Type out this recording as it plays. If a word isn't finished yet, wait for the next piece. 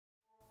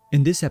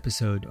In this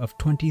episode of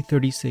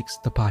 2036,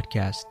 the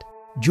podcast,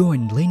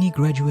 join Laney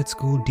Graduate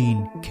School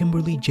Dean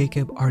Kimberly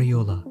Jacob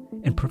Arreola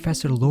and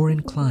Professor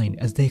Lauren Klein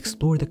as they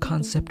explore the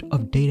concept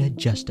of data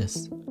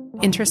justice.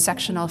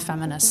 Intersectional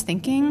feminist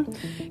thinking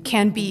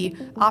can be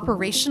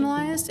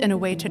operationalized in a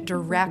way to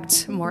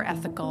direct more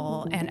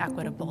ethical and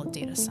equitable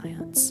data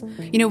science.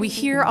 We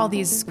hear all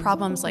these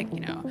problems like,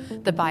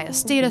 the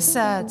biased data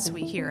sets,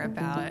 we hear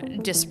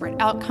about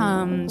disparate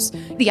outcomes,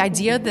 the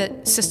idea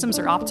that systems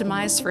are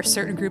optimized for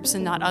certain groups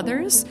and not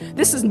others.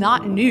 This is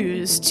not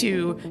news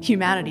to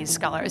humanities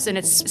scholars, and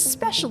it's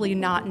especially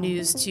not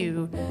news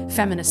to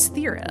feminist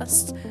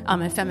theorists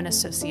and feminist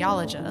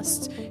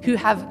sociologists who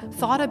have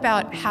thought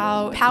about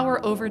how power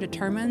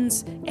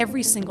overdetermines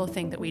every single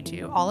thing that we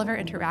do, all of our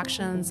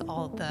interactions,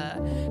 all of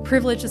the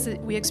privileges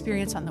that we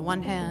experience on the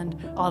one hand,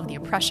 all of the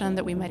oppression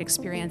that we might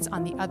experience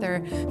on the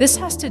other. This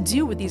has to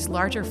do with these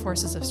larger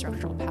forces of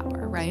structural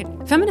power, right?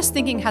 Feminist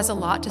thinking has a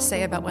lot to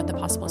say about what the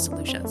possible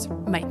solutions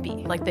might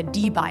be, like the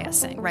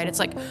de-biasing, right? It's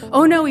like,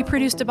 oh no, we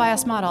produced a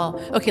biased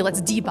model. Okay,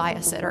 let's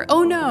de-bias it. Or,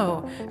 oh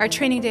no, our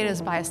training data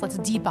is biased. Let's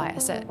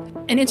de-bias it.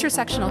 An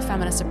intersectional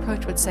feminist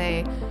approach would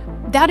say,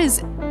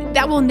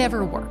 that will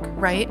never work,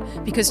 right?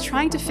 Because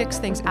trying to fix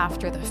things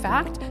after the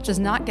fact does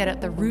not get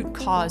at the root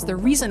cause, the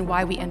reason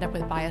why we end up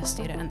with biased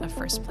data in the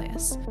first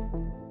place.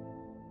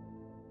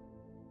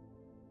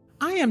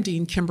 I am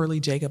Dean Kimberly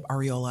Jacob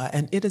Arreola,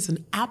 and it is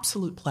an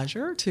absolute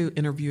pleasure to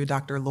interview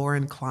Dr.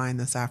 Lauren Klein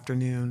this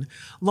afternoon.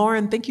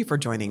 Lauren, thank you for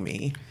joining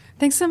me.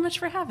 Thanks so much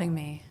for having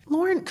me.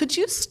 Lauren, could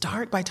you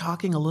start by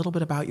talking a little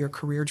bit about your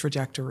career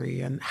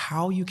trajectory and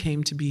how you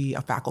came to be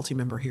a faculty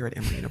member here at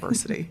Emory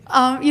University?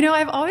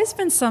 I've always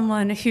been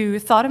someone who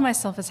thought of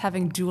myself as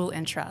having dual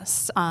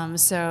interests.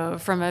 So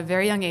from a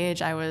very young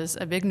age, I was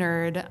a big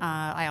nerd.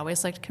 I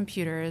always liked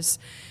computers.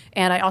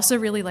 And I also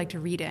really liked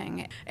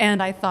reading.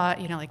 And I thought,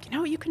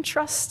 you can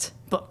trust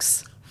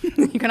books.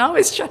 You can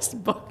always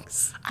trust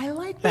books. I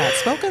like that.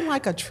 Spoken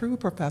like a true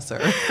professor.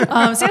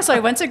 So I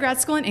went to grad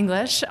school in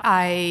English.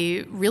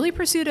 I really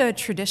pursued a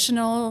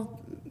traditional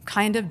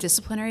kind of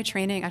disciplinary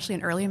training, actually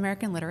in early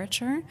American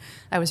literature.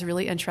 I was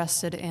really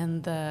interested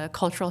in the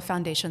cultural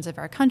foundations of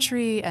our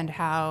country and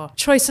how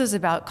choices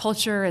about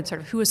culture and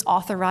sort of who was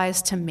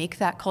authorized to make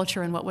that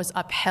culture and what was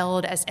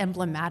upheld as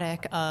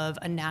emblematic of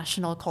a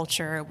national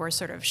culture were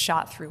sort of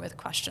shot through with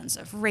questions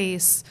of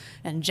race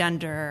and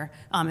gender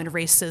and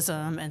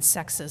racism and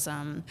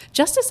sexism.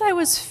 Just as I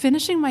was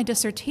finishing my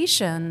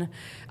dissertation,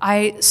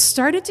 I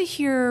started to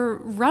hear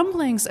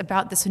rumblings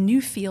about this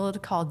new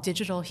field called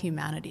digital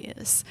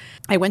humanities.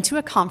 I went to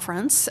a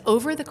conference.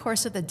 Over the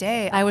course of the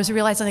day, I was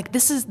realizing,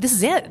 this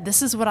is it.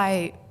 This is what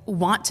I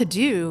want to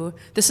do.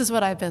 This is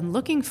what I've been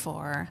looking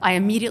for. I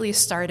immediately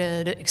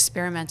started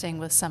experimenting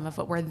with some of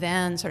what were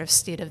then sort of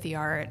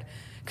state-of-the-art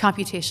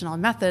computational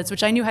methods,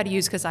 which I knew how to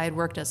use because I had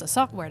worked as a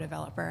software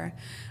developer.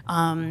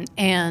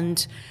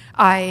 And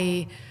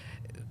I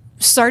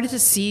started to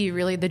see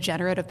really the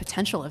generative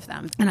potential of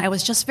them. And I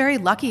was just very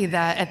lucky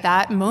that at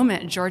that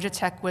moment, Georgia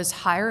Tech was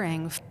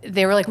hiring.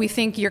 They were like, we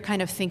think your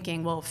kind of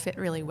thinking will fit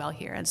really well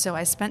here. And so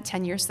I spent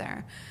 10 years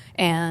there.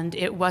 And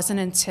it wasn't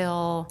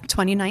until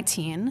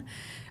 2019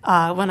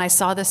 when I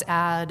saw this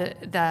ad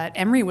that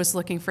Emory was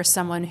looking for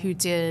someone who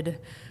did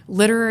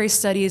literary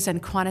studies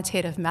and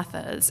quantitative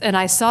methods. And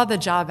I saw the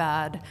job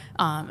ad,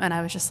 and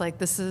I was just like,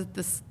 this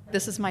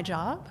is my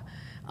job.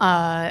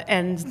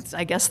 And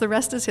I guess the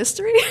rest is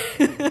history.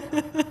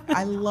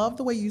 I love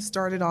the way you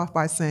started off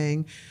by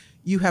saying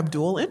you have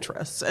dual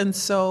interests. And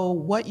so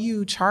what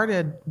you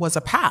charted was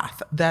a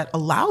path that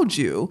allowed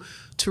you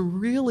to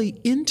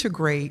really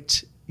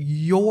integrate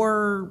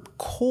your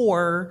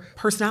core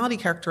personality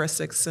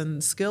characteristics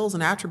and skills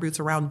and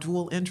attributes around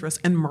dual interests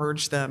and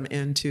merge them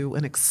into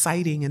an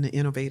exciting and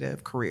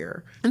innovative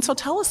career. And so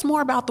tell us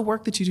more about the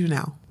work that you do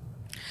now.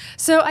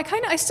 So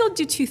I still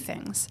do two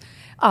things.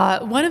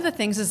 One of the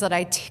things is that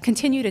I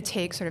continue to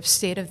take sort of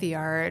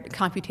state-of-the-art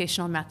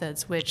computational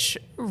methods, which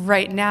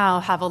right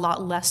now have a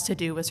lot less to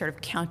do with sort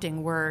of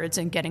counting words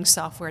and getting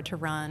software to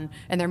run,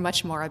 and they're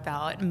much more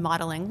about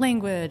modeling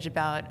language,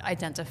 about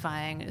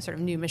identifying sort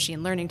of new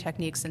machine learning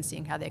techniques and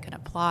seeing how they can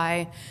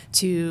apply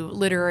to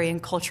literary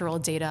and cultural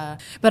data.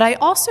 But I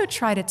also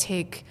try to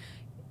take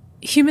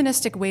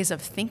humanistic ways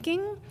of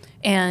thinking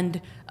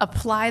and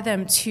apply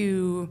them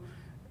to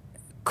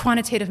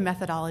quantitative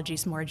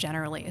methodologies more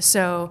generally.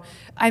 So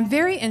I'm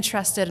very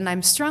interested and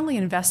I'm strongly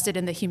invested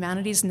in the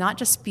humanities not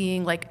just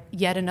being like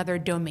yet another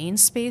domain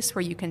space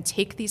where you can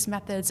take these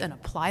methods and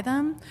apply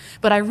them,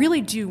 but I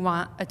really do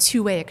want a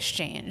two-way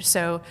exchange.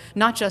 So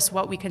not just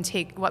what we can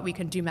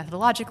do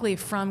methodologically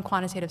from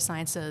quantitative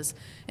sciences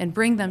and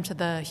bring them to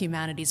the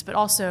humanities, but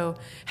also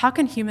how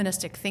can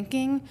humanistic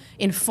thinking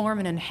inform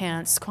and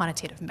enhance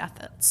quantitative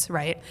methods,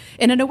 right?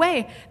 And in a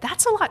way,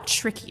 that's a lot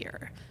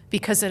trickier,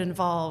 because it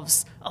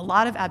involves a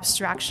lot of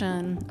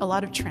abstraction, a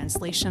lot of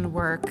translation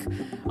work,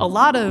 a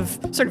lot of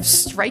sort of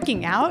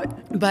striking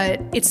out,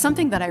 but it's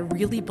something that I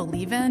really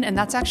believe in, and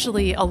that's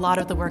actually a lot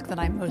of the work that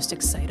I'm most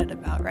excited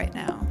about right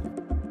now.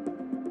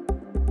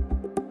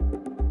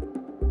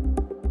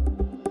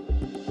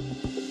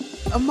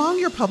 Among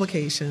your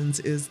publications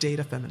is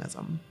Data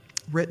Feminism,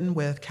 written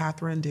with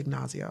Catherine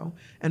D'Ignazio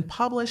and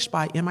published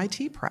by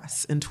MIT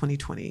Press in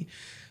 2020.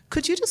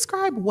 Could you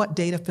describe what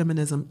data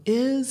feminism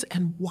is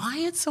and why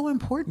it's so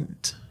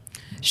important?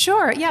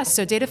 Sure, yes.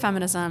 So data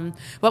feminism,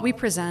 what we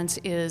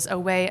present is a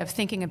way of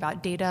thinking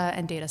about data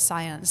and data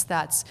science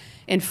that's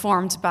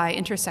informed by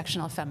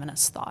intersectional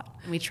feminist thought.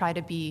 We try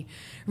to be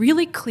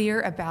really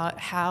clear about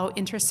how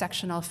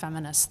intersectional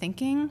feminist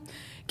thinking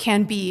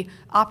can be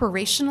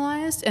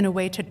operationalized in a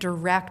way to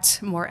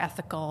direct more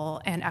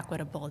ethical and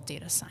equitable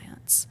data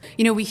science.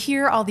 We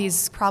hear all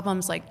these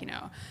problems like,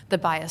 the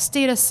biased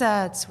data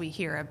sets, we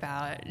hear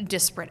about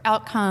disparate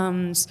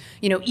outcomes,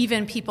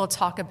 even people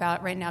talk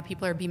about, right now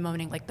people are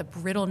bemoaning like the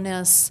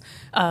brittleness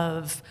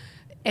of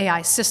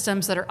AI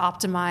systems that are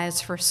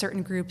optimized for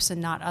certain groups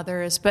and not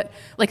others. But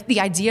like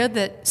the idea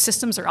that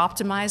systems are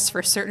optimized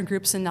for certain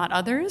groups and not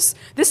others,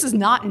 this is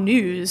not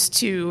news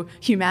to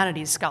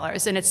humanities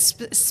scholars, and it's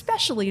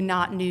especially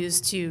not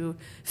news to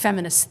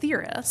feminist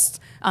theorists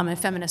and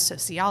feminist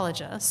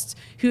sociologists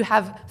who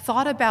have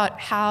thought about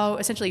how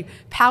essentially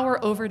power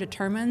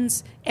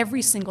overdetermines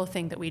every single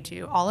thing that we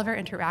do, all of our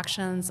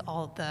interactions,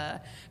 all of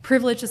the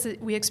privileges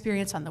that we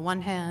experience on the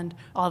one hand,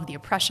 all of the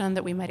oppression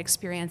that we might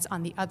experience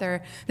on the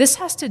other. This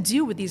has to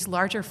do with these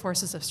larger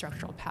forces of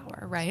structural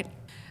power, right?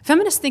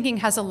 Feminist thinking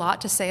has a lot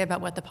to say about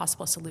what the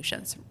possible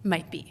solutions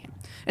might be.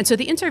 And so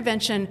the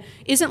intervention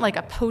isn't like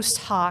a post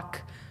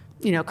hoc,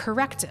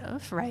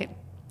 corrective, right?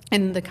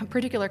 In the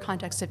particular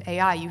context of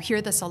AI, you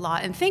hear this a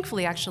lot, and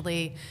thankfully,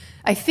 actually,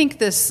 I think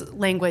this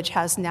language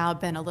has now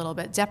been a little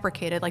bit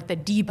deprecated, like the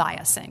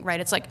de-biasing, right?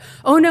 It's like,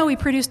 oh no, we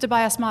produced a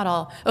biased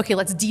model, okay,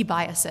 let's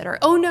de-bias it, or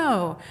oh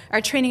no,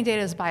 our training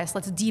data is biased,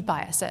 let's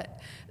de-bias it.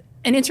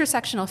 An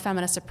intersectional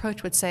feminist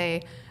approach would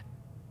say,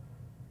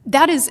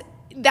 that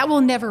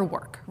will never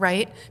work,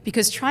 right?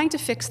 Because trying to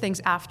fix things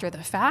after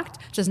the fact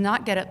does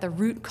not get at the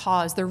root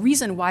cause, the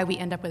reason why we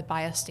end up with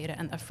biased data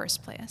in the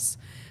first place.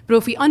 But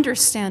if we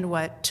understand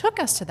what took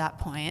us to that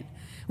point,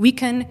 we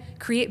can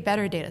create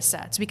better data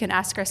sets. We can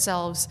ask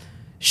ourselves,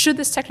 should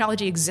this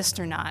technology exist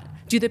or not?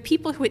 Do the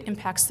people who it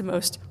impacts the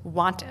most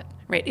want it,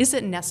 right? Is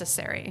it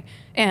necessary?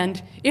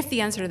 And if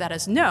the answer to that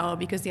is no,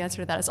 because the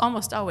answer to that is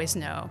almost always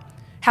no,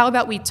 how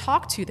about we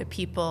talk to the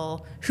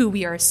people who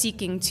we are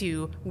seeking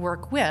to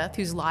work with,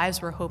 whose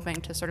lives we're hoping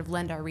to sort of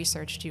lend our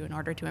research to in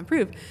order to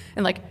improve,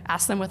 and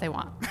ask them what they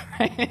want,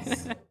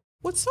 right?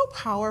 What's so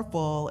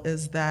powerful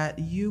is that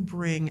you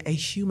bring a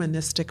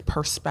humanistic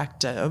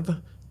perspective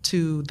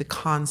to the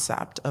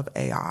concept of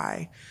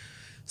AI.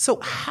 So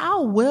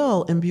how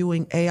will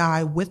imbuing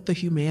AI with the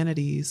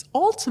humanities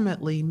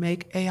ultimately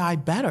make AI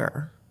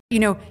better?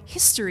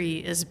 History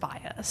is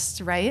biased,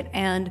 right?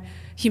 And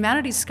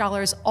humanities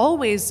scholars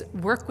always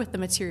work with the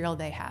material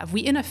they have.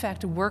 We, in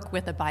effect, work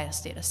with a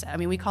biased data set.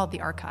 We call it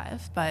the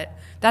archive, but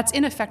that's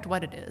in effect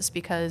what it is,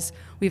 because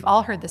we've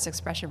all heard this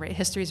expression, right?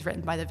 History is written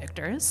by the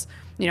victors.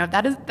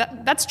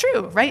 That's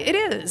true, right? It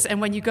is.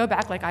 And when you go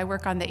back, like I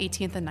work on the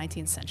 18th and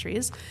 19th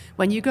centuries,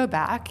 when you go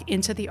back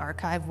into the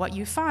archive, what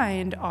you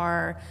find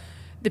are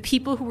the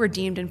people who were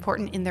deemed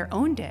important in their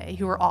own day,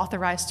 who were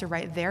authorized to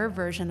write their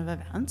version of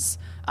events,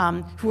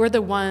 who are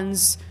the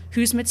ones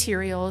whose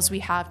materials we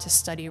have to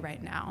study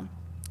right now.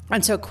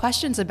 And so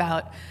questions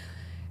about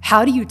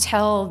how do you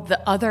tell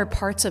the other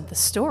parts of the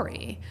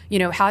story?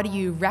 How do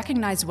you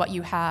recognize what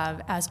you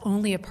have as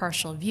only a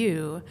partial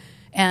view?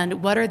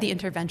 And what are the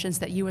interventions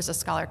that you as a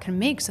scholar can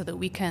make so that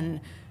we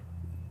can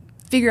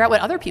figure out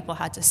what other people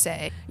had to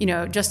say?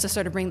 Just to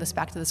sort of bring this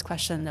back to this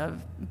question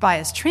of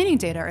biased training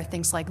data or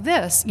things like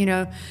this,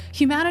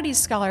 humanities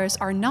scholars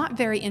are not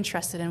very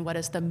interested in what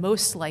is the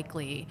most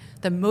likely,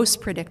 the most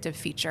predictive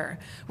feature.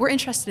 We're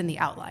interested in the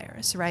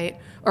outliers, right?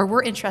 Or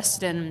we're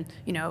interested in,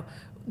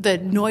 the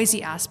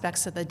noisy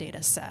aspects of the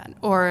data set,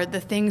 or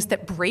the things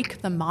that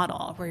break the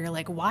model, where you're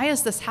like, why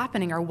is this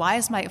happening? Or why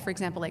is for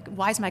example,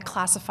 why is my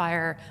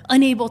classifier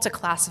unable to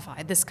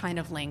classify this kind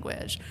of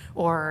language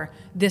or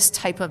this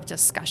type of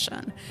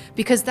discussion?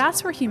 Because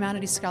that's where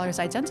humanities scholars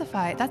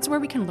identify, that's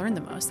where we can learn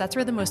the most. That's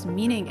where the most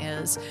meaning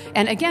is.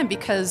 And again,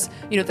 because,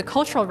 the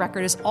cultural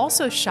record is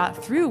also shot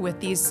through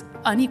with these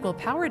unequal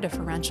power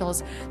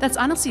differentials, that's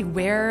honestly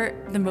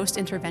where the most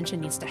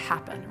intervention needs to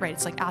happen, right?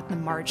 It's at the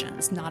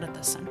margins, not at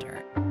the center.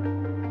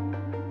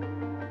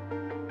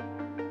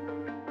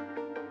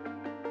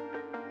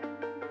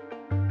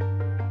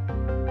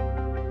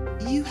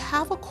 You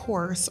have a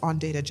course on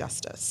data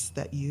justice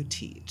that you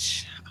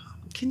teach.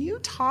 Can you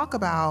talk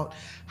about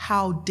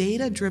how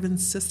data-driven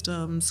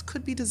systems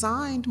could be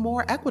designed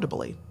more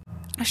equitably?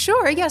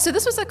 Sure, yeah. So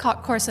this was a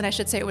course, and I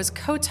should say it was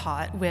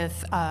co-taught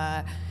with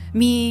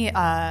me,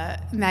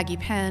 Maggie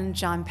Penn,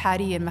 John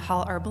Patty, and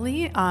Michal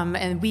Erbely,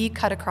 and we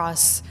cut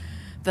across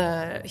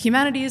the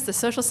humanities, the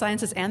social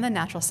sciences, and the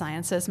natural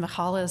sciences.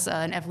 Michal is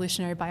an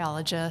evolutionary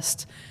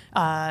biologist.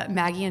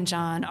 Maggie and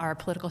John are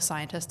political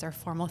scientists. They're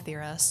formal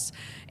theorists.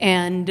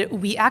 And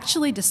we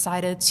actually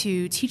decided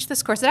to teach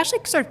this course. It actually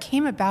sort of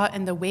came about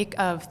in the wake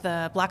of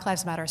the Black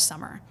Lives Matter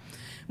summer,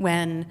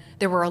 when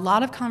there were a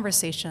lot of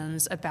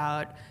conversations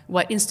about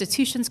what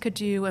institutions could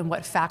do and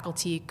what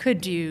faculty could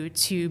do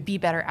to be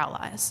better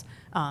allies,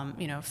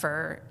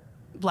 for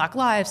Black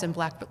lives and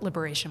Black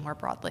liberation more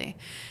broadly.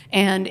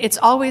 And it's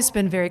always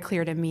been very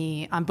clear to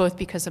me, both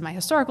because of my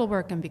historical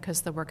work and because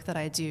of the work that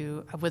I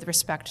do with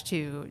respect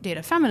to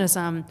data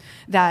feminism,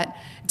 that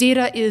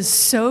data is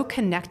so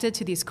connected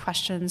to these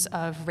questions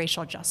of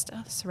racial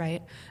justice,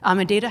 right?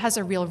 And data has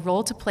a real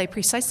role to play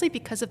precisely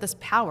because of this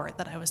power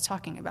that I was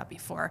talking about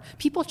before.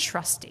 People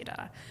trust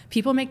data.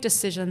 People make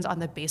decisions on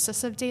the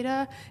basis of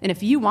data. And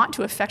if you want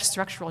to affect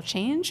structural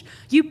change,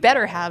 you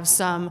better have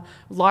some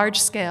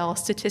large-scale,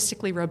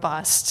 statistically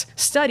robust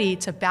study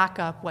to back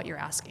up what you're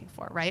asking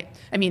for, right?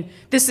 I mean,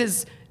 this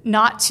is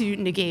not to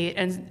negate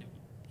and,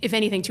 if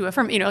anything, to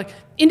affirm,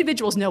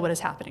 individuals know what is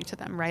happening to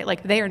them, right?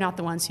 Like, they are not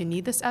the ones who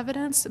need this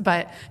evidence,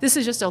 but this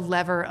is just a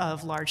lever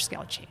of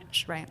large-scale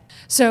change, right?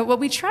 So what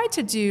we tried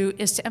to do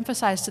is to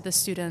emphasize to the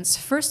students,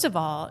 first of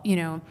all,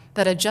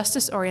 that a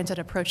justice-oriented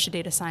approach to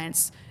data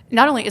science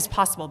not only is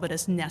possible, but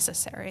is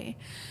necessary.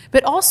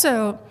 But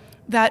also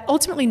that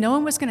ultimately no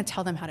one was going to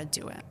tell them how to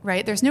do it,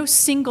 right? There's no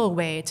single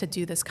way to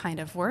do this kind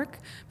of work,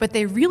 but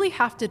they really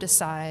have to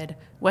decide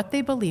what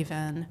they believe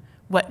in,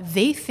 what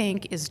they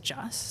think is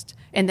just,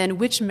 and then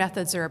which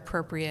methods are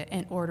appropriate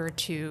in order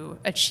to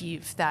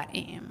achieve that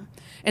aim.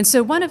 And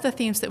so one of the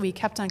themes that we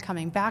kept on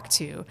coming back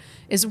to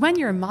is when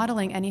you're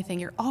modeling anything,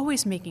 you're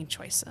always making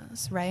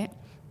choices, right?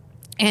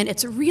 And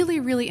it's really,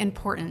 really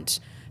important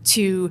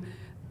to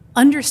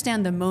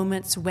understand the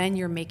moments when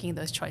you're making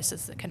those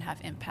choices that can have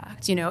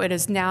impact. It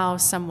is now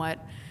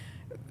somewhat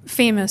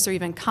famous or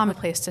even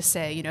commonplace to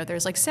say,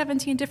 there's like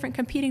 17 different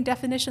competing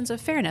definitions of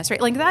fairness, right?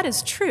 Like, that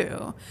is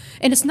true.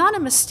 And it's not a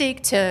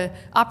mistake to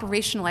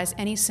operationalize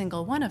any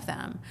single one of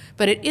them,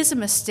 but it is a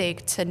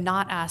mistake to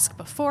not ask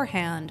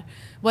beforehand,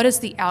 what is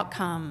the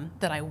outcome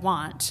that I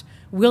want?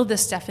 Will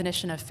this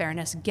definition of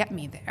fairness get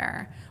me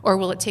there? Or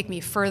will it take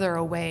me further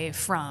away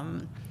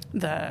from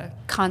the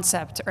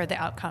concept or the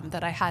outcome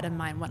that I had in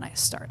mind when I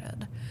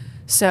started?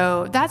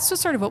 So that's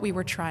just sort of what we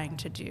were trying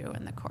to do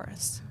in the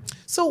course.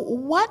 So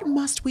what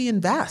must we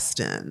invest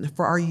in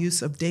for our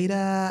use of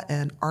data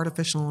and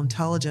artificial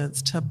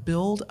intelligence to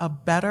build a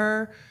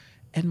better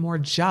and more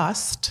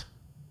just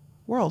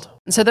world?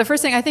 So the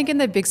first thing, I think in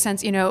the big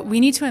sense, we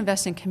need to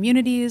invest in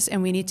communities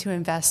and we need to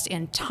invest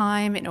in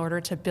time in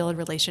order to build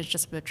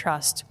relationships of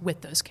trust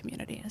with those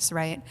communities,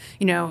 right?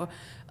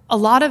 A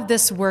lot of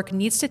this work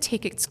needs to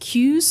take its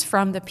cues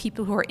from the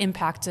people who are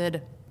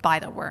impacted by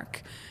the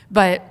work.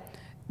 But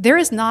there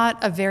is not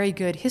a very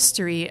good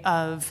history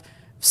of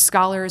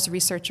scholars,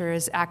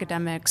 researchers,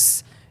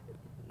 academics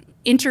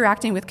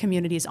interacting with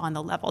communities on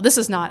the level. This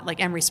is not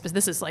like Emory,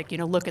 this is like,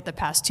 look at the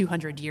past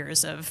 200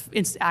 years of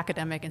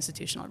academic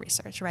institutional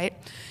research, right?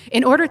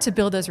 In order to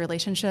build those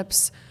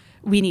relationships,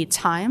 we need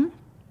time.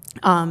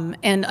 And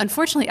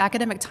unfortunately,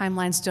 academic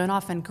timelines don't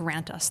often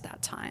grant us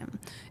that time.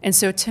 And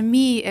so to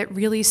me, it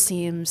really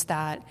seems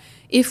that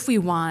if we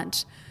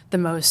want the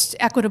most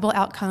equitable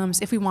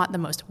outcomes, if we want the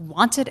most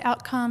wanted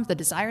outcomes, the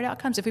desired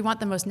outcomes, if we want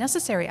the most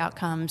necessary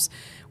outcomes,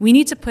 we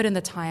need to put in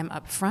the time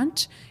up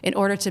front in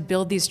order to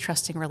build these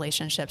trusting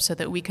relationships so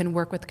that we can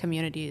work with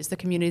communities, the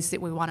communities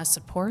that we want to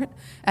support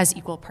as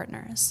equal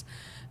partners.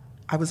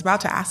 I was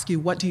about to ask you,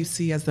 what do you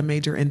see as the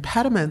major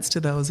impediments to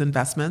those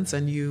investments?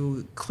 And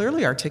you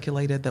clearly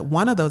articulated that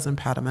one of those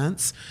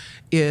impediments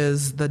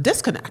is the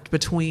disconnect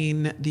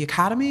between the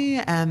academy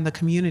and the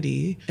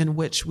community in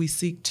which we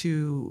seek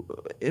to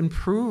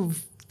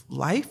improve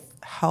life,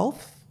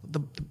 health, the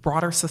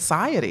broader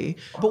society.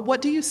 But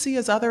what do you see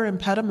as other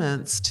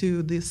impediments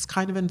to this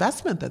kind of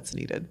investment that's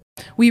needed?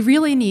 We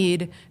really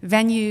need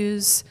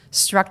venues,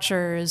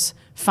 structures,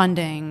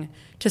 funding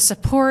to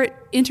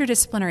support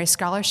interdisciplinary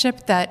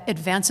scholarship that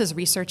advances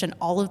research in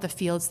all of the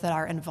fields that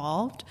are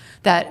involved,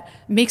 that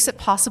makes it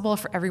possible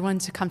for everyone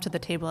to come to the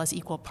table as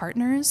equal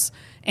partners,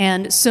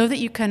 and so that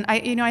you can,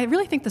 I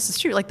really think this is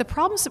true. Like, the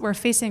problems that we're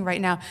facing right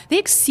now, they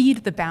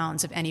exceed the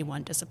bounds of any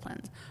one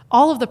discipline.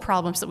 All of the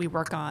problems that we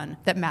work on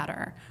that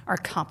matter are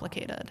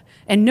complicated,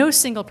 and no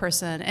single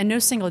person and no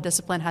single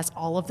discipline has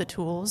all of the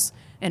tools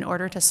in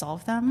order to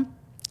solve them.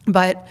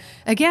 But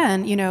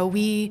again,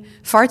 we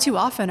far too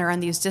often are in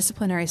these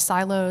disciplinary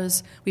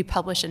silos. We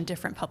publish in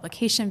different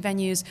publication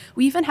venues.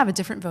 We even have a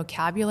different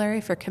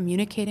vocabulary for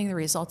communicating the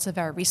results of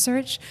our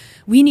research.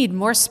 We need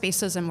more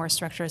spaces and more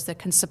structures that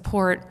can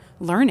support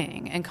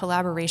learning and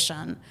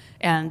collaboration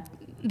and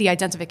the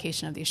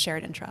identification of these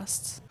shared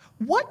interests.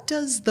 What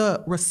does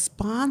the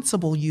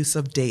responsible use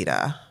of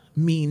data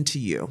mean to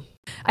you?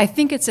 I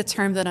think it's a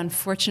term that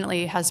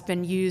unfortunately has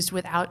been used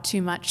without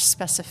too much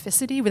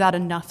specificity, without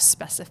enough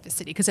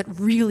specificity, because it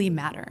really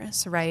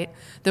matters, right?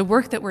 The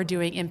work that we're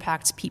doing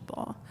impacts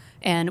people,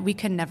 and we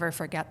can never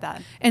forget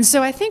that. And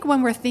so I think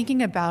when we're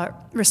thinking about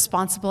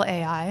responsible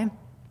AI,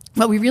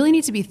 what we really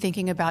need to be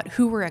thinking about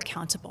who we're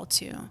accountable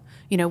to.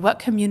 what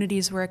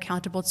communities we're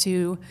accountable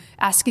to,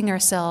 asking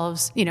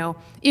ourselves,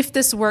 if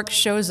this work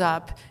shows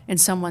up in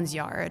someone's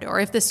yard or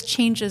if this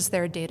changes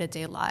their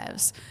day-to-day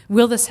lives,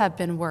 will this have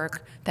been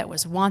work that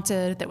was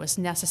wanted, that was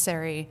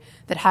necessary,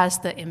 that has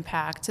the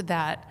impact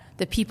that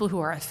the people who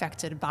are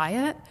affected by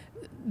it,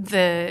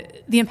 the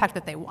impact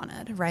that they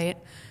wanted, right?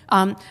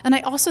 And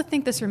I also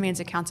think this remains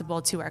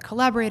accountable to our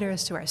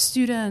collaborators, to our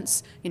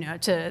students,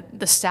 to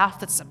the staff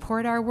that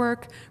support our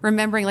work,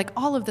 remembering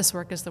all of this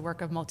work is the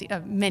work of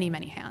many,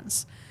 many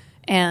hands.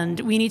 And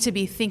we need to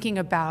be thinking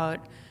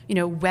about,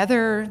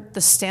 whether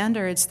the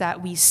standards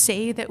that we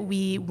say that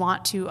we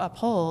want to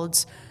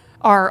uphold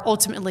are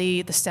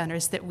ultimately the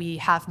standards that we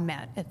have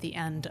met at the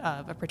end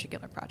of a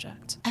particular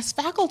project. As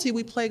faculty,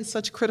 we play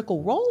such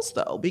critical roles,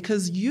 though,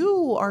 because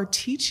you are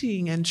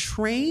teaching and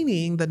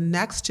training the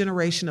next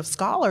generation of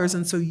scholars.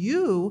 And so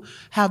you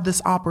have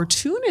this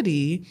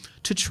opportunity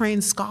to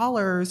train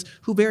scholars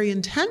who very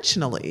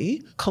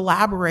intentionally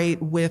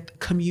collaborate with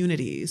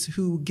communities,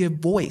 who give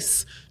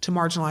voice to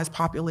marginalized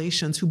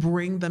populations, who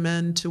bring them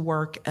into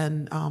work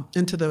and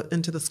into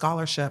the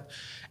scholarship,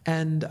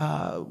 and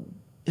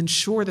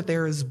ensure that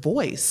there is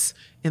voice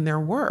in their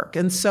work.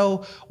 And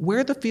so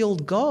where the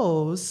field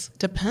goes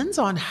depends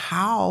on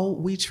how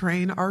we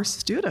train our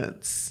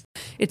students.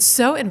 It's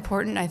so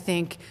important, I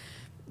think,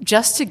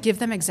 just to give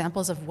them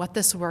examples of what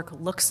this work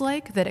looks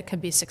like, that it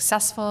can be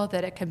successful,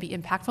 that it can be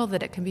impactful,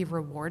 that it can be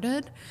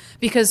rewarded.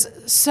 Because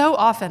so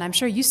often, I'm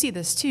sure you see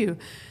this too,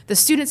 the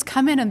students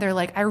come in and they're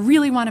like, I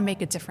really want to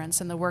make a difference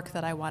in the work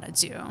that I want to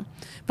do.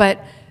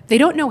 But they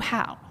don't know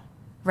how.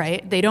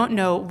 Right? They don't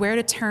know where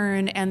to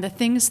turn, and the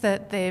things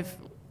that they've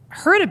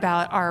heard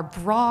about are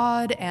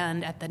broad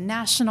and at the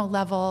national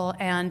level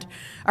and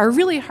are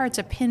really hard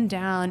to pin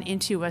down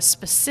into a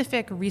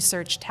specific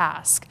research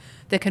task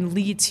that can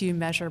lead to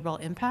measurable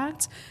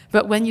impact.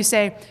 But when you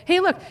say, hey,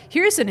 look,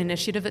 here's an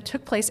initiative that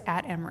took place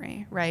at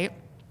Emory, right?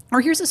 Or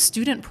here's a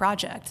student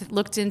project that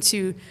looked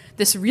into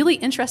this really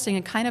interesting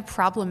and kind of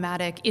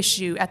problematic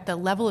issue at the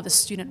level of the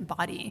student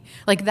body.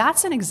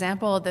 That's an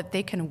example that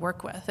they can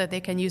work with, that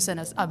they can use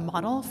as a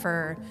model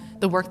for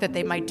the work that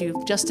they might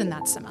do just in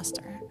that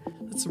semester.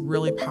 It's a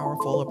really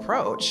powerful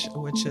approach,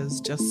 which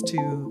is just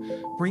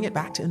to bring it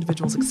back to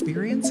individuals'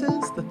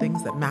 experiences, the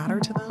things that matter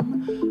to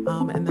them,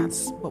 and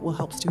that's what will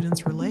help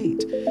students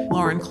relate.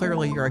 Lauren,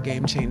 clearly you're a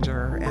game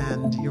changer,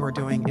 and you're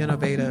doing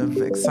innovative,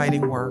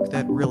 exciting work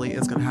that really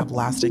is going to have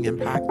lasting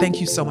impact.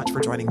 Thank you so much for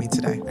joining me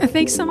today.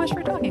 Thanks so much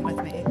for talking with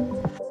me.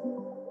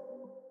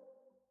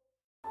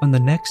 On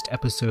the next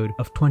episode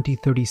of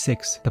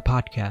 2036, the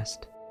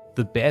podcast.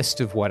 The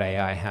best of what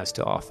AI has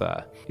to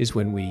offer is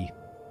when we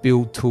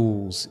build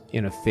tools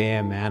in a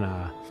fair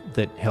manner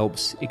that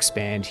helps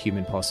expand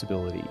human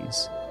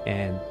possibilities.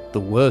 And the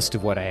worst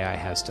of what AI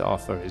has to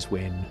offer is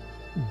when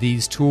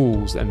these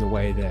tools and the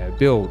way they're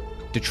built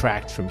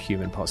detract from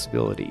human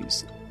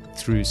possibilities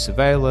through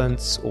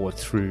surveillance or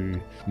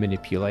through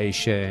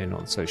manipulation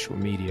on social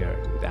media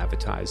with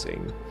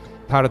advertising.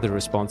 Part of the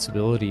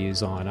responsibility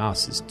is on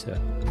us is to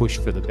push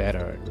for the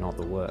better, not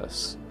the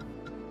worse.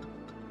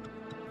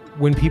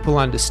 When people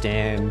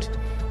understand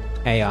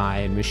AI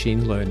and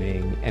machine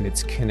learning and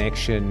its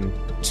connection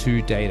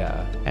to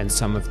data and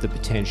some of the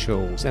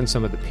potentials and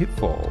some of the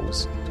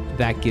pitfalls,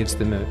 that gives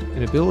them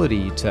an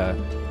ability to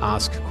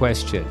ask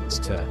questions,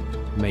 to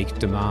make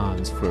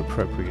demands for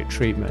appropriate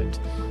treatment,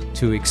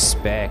 to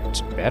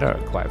expect better,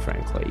 quite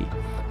frankly.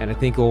 And I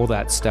think all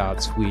that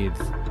starts with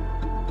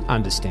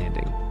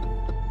understanding.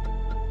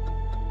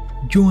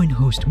 Join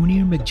host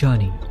Munir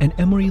Meghani and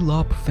Emory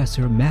Law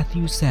professor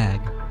Matthew Sag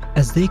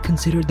as they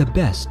consider the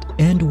best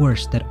and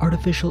worst that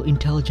artificial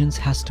intelligence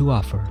has to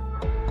offer.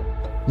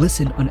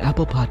 Listen on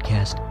Apple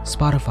Podcast,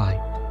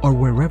 Spotify, or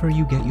wherever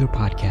you get your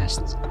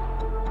podcasts.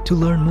 To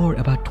learn more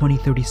about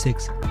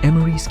 2036,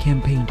 Emory's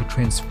campaign to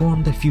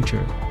transform the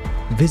future,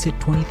 visit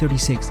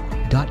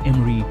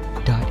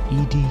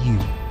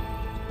 2036.emory.edu.